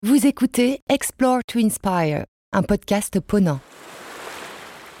Vous écoutez Explore to Inspire, un podcast Ponant.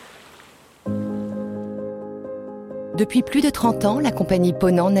 Depuis plus de 30 ans, la compagnie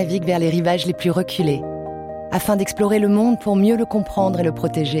Ponant navigue vers les rivages les plus reculés, afin d'explorer le monde pour mieux le comprendre et le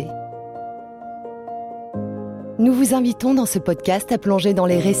protéger. Nous vous invitons dans ce podcast à plonger dans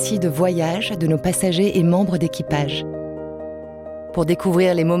les récits de voyage de nos passagers et membres d'équipage, pour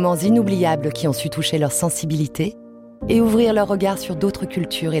découvrir les moments inoubliables qui ont su toucher leur sensibilité et ouvrir leur regard sur d'autres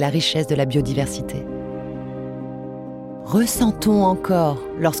cultures et la richesse de la biodiversité. Ressentons encore,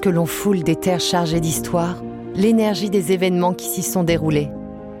 lorsque l'on foule des terres chargées d'histoire, l'énergie des événements qui s'y sont déroulés.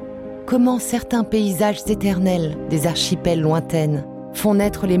 Comment certains paysages éternels des archipels lointaines font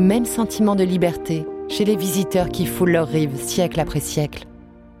naître les mêmes sentiments de liberté chez les visiteurs qui foulent leurs rives siècle après siècle.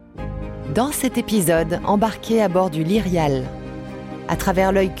 Dans cet épisode, embarquez à bord du Lyrial. À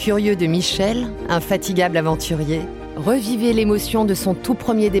travers l'œil curieux de Michel, infatigable aventurier, revivez l'émotion de son tout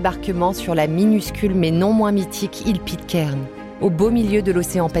premier débarquement sur la minuscule mais non moins mythique île Pitcairn, au beau milieu de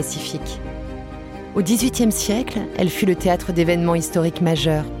l'océan Pacifique. Au XVIIIe siècle, elle fut le théâtre d'événements historiques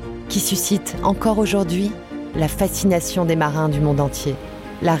majeurs qui suscitent encore aujourd'hui la fascination des marins du monde entier,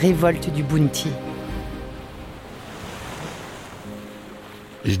 la révolte du Bounty.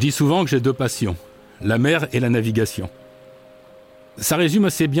 Je dis souvent que j'ai deux passions, la mer et la navigation. Ça résume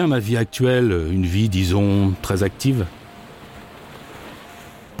assez bien ma vie actuelle, une vie, disons, très active.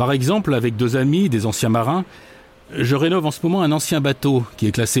 Par exemple, avec deux amis, des anciens marins, je rénove en ce moment un ancien bateau qui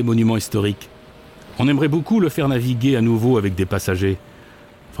est classé monument historique. On aimerait beaucoup le faire naviguer à nouveau avec des passagers.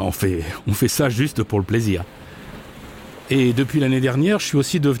 Enfin, on fait ça juste pour le plaisir. Et depuis l'année dernière, je suis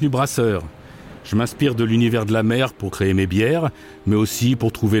aussi devenu brasseur. Je m'inspire de l'univers de la mer pour créer mes bières, mais aussi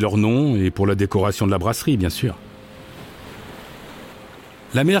pour trouver leur nom et pour la décoration de la brasserie, bien sûr.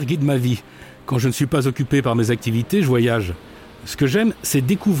 La mer guide ma vie. Quand je ne suis pas occupé par mes activités, je voyage. Ce que j'aime, c'est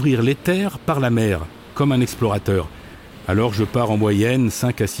découvrir les terres par la mer, comme un explorateur. Alors je pars en moyenne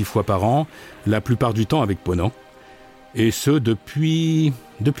 5 à 6 fois par an, la plupart du temps avec Ponant. Et ce, depuis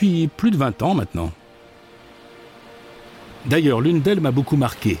plus de 20 ans maintenant. D'ailleurs, l'une d'elles m'a beaucoup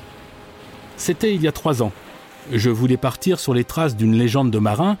marqué. C'était il y a 3 ans. Je voulais partir sur les traces d'une légende de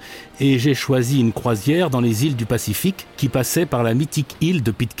marin et j'ai choisi une croisière dans les îles du Pacifique qui passait par la mythique île de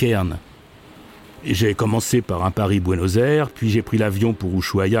Pitcairn. J'ai commencé par un Paris-Buenos Aires, puis j'ai pris l'avion pour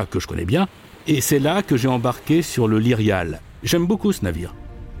Ushuaia, que je connais bien, et c'est là que j'ai embarqué sur le Lyrial. J'aime beaucoup ce navire.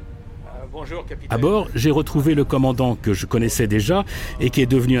 Bonjour, capitaine. À bord, j'ai retrouvé le commandant que je connaissais déjà et qui est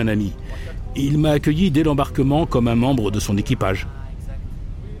devenu un ami. Il m'a accueilli dès l'embarquement comme un membre de son équipage.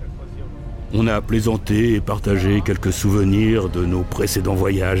 On a plaisanté et partagé quelques souvenirs de nos précédents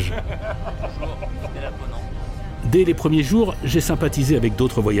voyages. Dès les premiers jours, j'ai sympathisé avec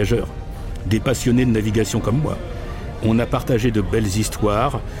d'autres voyageurs, des passionnés de navigation comme moi. On a partagé de belles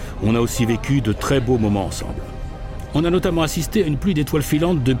histoires, on a aussi vécu de très beaux moments ensemble. On a notamment assisté à une pluie d'étoiles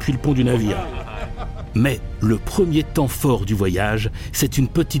filantes depuis le pont du navire. Mais le premier temps fort du voyage, c'est une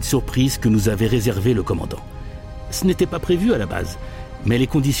petite surprise que nous avait réservée le commandant. Ce n'était pas prévu à la base, mais les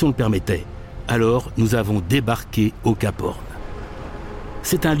conditions le permettaient. Alors, nous avons débarqué au Cap Horn.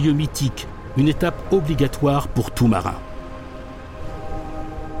 C'est un lieu mythique, une étape obligatoire pour tout marin.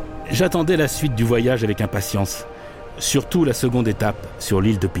 J'attendais la suite du voyage avec impatience, surtout la seconde étape sur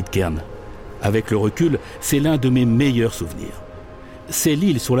l'île de Pitcairn. Avec le recul, c'est l'un de mes meilleurs souvenirs. C'est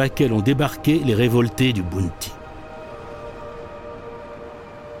l'île sur laquelle ont débarqué les révoltés du Bounty.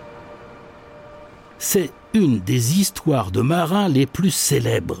 C'est une des histoires de marins les plus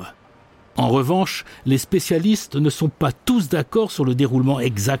célèbres. En revanche, les spécialistes ne sont pas tous d'accord sur le déroulement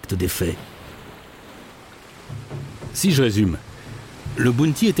exact des faits. Si je résume, le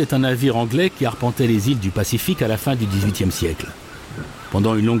Bounty était un navire anglais qui arpentait les îles du Pacifique à la fin du XVIIIe siècle.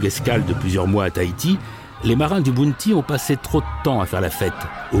 Pendant une longue escale de plusieurs mois à Tahiti, les marins du Bounty ont passé trop de temps à faire la fête,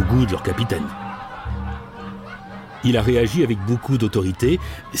 au goût de leur capitaine. Il a réagi avec beaucoup d'autorité,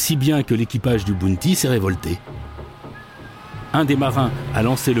 si bien que l'équipage du Bounty s'est révolté. Un des marins a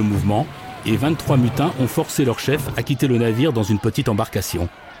lancé le mouvement et 23 mutins ont forcé leur chef à quitter le navire dans une petite embarcation.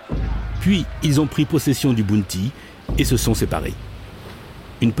 Puis, ils ont pris possession du Bounty et se sont séparés.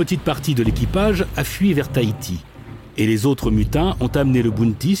 Une petite partie de l'équipage a fui vers Tahiti et les autres mutins ont amené le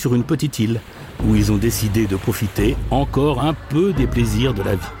Bounty sur une petite île où ils ont décidé de profiter encore un peu des plaisirs de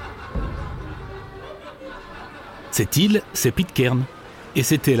la vie. Cette île, c'est Pitcairn et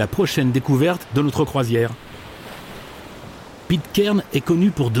c'était la prochaine découverte de notre croisière. Pitcairn est connu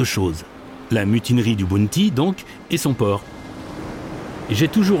pour 2 choses, la mutinerie du Bounty donc et son port. J'ai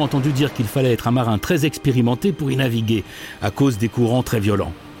toujours entendu dire qu'il fallait être un marin très expérimenté pour y naviguer, à cause des courants très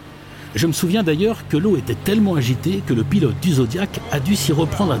violents. Je me souviens d'ailleurs que l'eau était tellement agitée que le pilote du Zodiac a dû s'y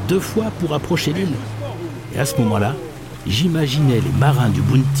reprendre à 2 fois pour approcher l'île. Et à ce moment-là, j'imaginais les marins du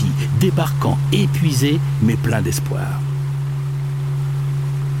Bounty débarquant épuisés mais pleins d'espoir.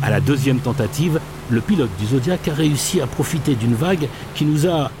 À la 2e tentative, le pilote du Zodiac a réussi à profiter d'une vague qui nous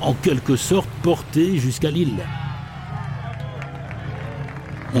a, en quelque sorte, portés jusqu'à l'île.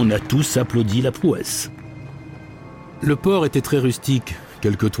 On a tous applaudi la prouesse. Le port était très rustique,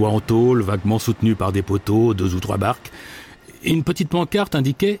 quelques toits en tôle, vaguement soutenus par des poteaux, 2 ou 3 barques, et une petite pancarte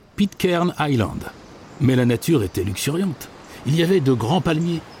indiquait « Pitcairn Island ». Mais la nature était luxuriante. Il y avait de grands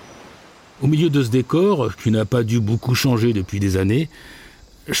palmiers. Au milieu de ce décor, qui n'a pas dû beaucoup changer depuis des années,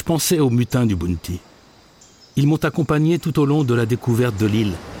 je pensais aux mutins du Bounty. Ils m'ont accompagné tout au long de la découverte de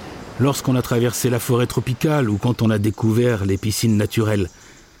l'île, lorsqu'on a traversé la forêt tropicale ou quand on a découvert les piscines naturelles.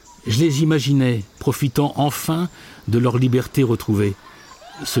 Je les imaginais profitant enfin de leur liberté retrouvée,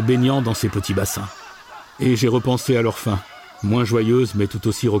 se baignant dans ces petits bassins. Et j'ai repensé à leur fin, moins joyeuse mais tout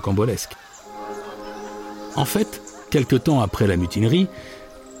aussi rocambolesque. En fait, quelque temps après la mutinerie,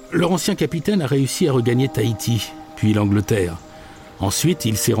 leur ancien capitaine a réussi à regagner Tahiti, puis l'Angleterre. Ensuite,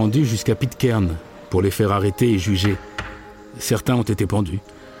 il s'est rendu jusqu'à Pitcairn pour les faire arrêter et juger. Certains ont été pendus.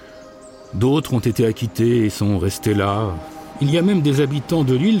 D'autres ont été acquittés et sont restés là. Il y a même des habitants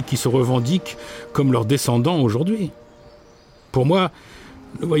de l'île qui se revendiquent comme leurs descendants aujourd'hui. Pour moi,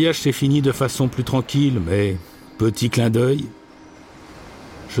 le voyage s'est fini de façon plus tranquille, mais petit clin d'œil.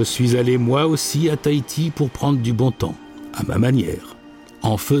 Je suis allé moi aussi à Tahiti pour prendre du bon temps, à ma manière,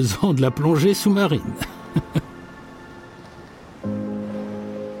 en faisant de la plongée sous-marine.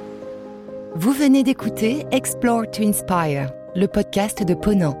 Vous venez d'écouter Explore to Inspire, le podcast de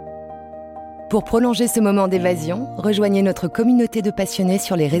Ponant. Pour prolonger ce moment d'évasion, rejoignez notre communauté de passionnés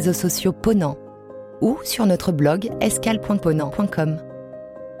sur les réseaux sociaux Ponant ou sur notre blog escale.ponant.com.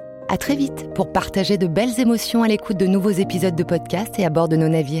 À très vite pour partager de belles émotions à l'écoute de nouveaux épisodes de podcast et à bord de nos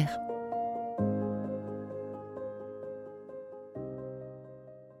navires.